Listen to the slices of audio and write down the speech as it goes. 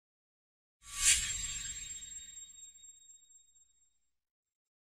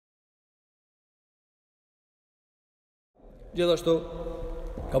Gjithashtu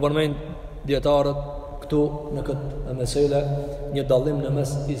ka përmend dietarët këtu në këtë mesele një dallim në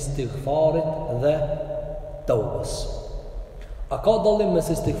mes istigfarit dhe teubes. A ka dallim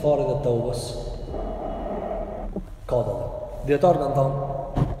mes istigfarit dhe teubes? Ka dallim. Dietarët kanë thënë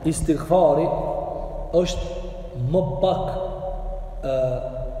istigfari është më pak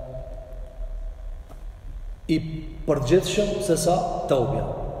i përgjithshëm se sa teubja.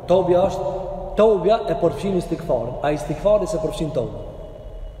 Teubja e përfshin istigfarin, a istigfari se përfshin teubën.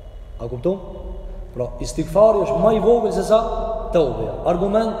 A kupton? Pra, istigfari është më i vogël se sa teubja.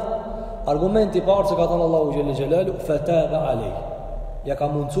 Argumenti i parë që ka thënë Allahu xhelle xhelalu fataba alej. Ja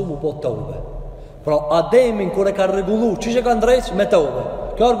ka mundsu mu po teube. Pra, Ademin kur e ka rregulluar, çish e ka ndrejt me teube.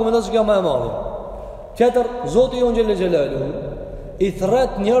 Kjo argumenton se kjo më e madhe. Tjetër, Zoti jon xhelle xhelalu i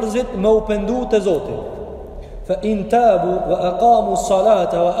thret njerëzit me u pendu te Zoti. Fa in tabu wa aqamu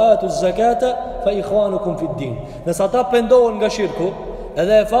as-salata wa atu az-zakata fa ikhwanukum fi ad-din. Nëse ata pendohen nga shirku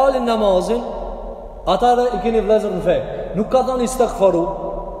edhe e falin namazin, atëre i keni vëllezër në fe. Nuk ka thënë istighfaru,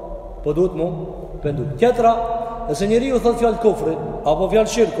 po duhet mu pendu. Tjetra, nëse njeriu thot fjalë kufrit apo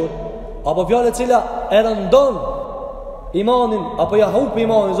fjalë shirkut, apo fjalë e cila e rëndon imanin apo ja humb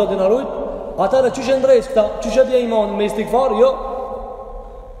imanin, Zoti na ruaj, atëre çish e ndrejt këta, çish e bie imanin me istighfar, jo.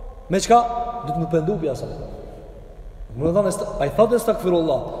 Me çka? Duhet mu pendu pi asaj. Më në thonë, a i thotë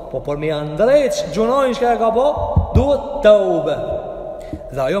estakfirullah, po për me andrejt gjunojnë shka e ka po, duhet teube.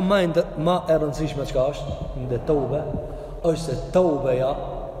 Dhe ajo ma e rëndësishme qka është, në teube, është se teubeja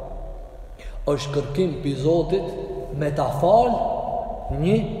është kërkim për Zotit me ta falë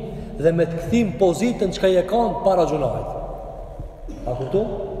një dhe me të këthim pozitën qka je kanë para gjunojt. A kuptu?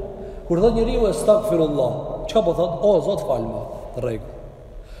 Kur thotë njeriu estakfirullah, qka po thotë? O, Zot falma, regu.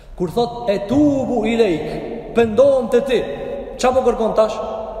 Kur thotë e tubu i lejkë, pendohem të ti, qa po kërkon tash?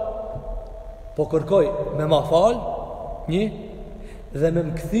 Po kërkoj me ma fal një dhe me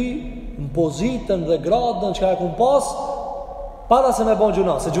më këthi në pozitën dhe gradën që ka e kun pas para se me bon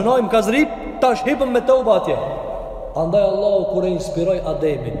gjuna. Se gjunaj më ka zrip, tash hipëm me teuba atje. Andaj Allahu kur e inspiroj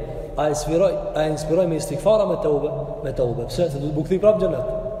Ademin, a inspiroj me istighfara me teube. Pse? Se du të më këthi prap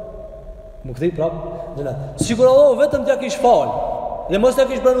gjenet. Më këthi prap gjenet. Sigur Allahu vetëm t'ja kish fal dhe mos t'ja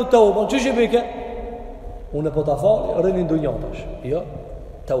kish prenu teubën, që shqipike? Unë po ta fali, rënin dunjatash. Jo,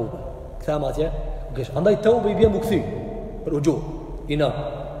 teube. Kthem atje, andaj teube i bie mu kthi. Për u gjuh. Ina,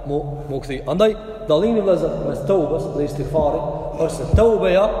 mu kthi. Andaj dallimi vëllazër mes teubes dhe istighfarit është se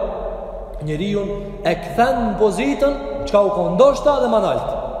teubeja njeriu e kthen në pozitën çka u ka ndoshta dhe më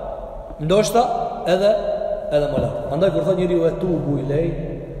lart. Ndoshta edhe më lart. Andaj kur thot njeriu e tubu i lej,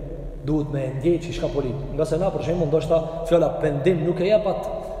 duhet me ndjeç çka polit. Nga se na për shembull ndoshta fjala pendim nuk e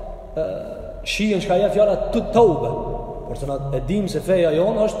jepat shien që ka je fjala të teube. Por se na e dim se feja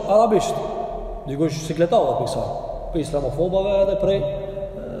jonë është arabisht. Dikush sikletava për kësaj. Për islamofobave edhe prej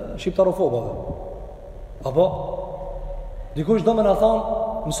shqiptarofobave. Apo dikush do me na thonë,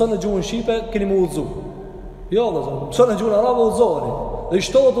 mëson në gjuhën shqipe, keni më udhëzu. Jo, mëson në gjuhën arabe udhëzoheni. Dhe i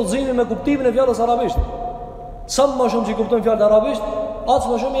shtohet udhëzimin me kuptimin e fjalës arabisht. Sa më shumë që i kuptojmë fjalën arabisht, aq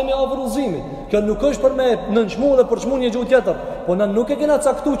më shumë jemi afër udhëzimit. Kjo nuk është për me nënçmu dhe për çmu një gjuhë tjetër, po na nuk e kena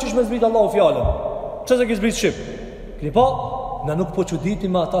caktuar çish me zbrit Allahu fjalën. Pse se ke zbrit shqip? Keni pa? Na nuk po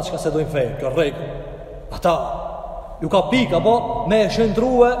çuditim me ata që se dojnë fe. Kjo rregull. Ata ju ka pik apo me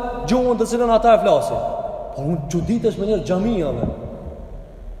shndrua gjuhën të cilën ata e flasin. Po unë çuditesh me një xhamiave.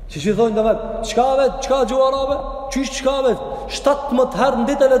 Si i thonë domet, çka gjuhë arabe? Çka vet? 17 herë në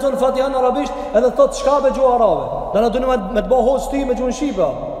ditë lexon Fatihën arabisht, edhe thot çka be gjuhë arabe. Dhe na duhet me të bëj hosti me gjuhën shqipe.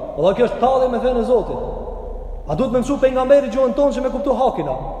 Dhe kjo është talli me fenë e Zotit. A duhet me mësu pejgamberi gjuhën tonë që me kuptu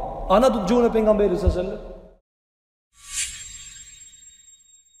hakina? A na duhet gjuhën e pejgamberit sallallahu alaihi wasallam?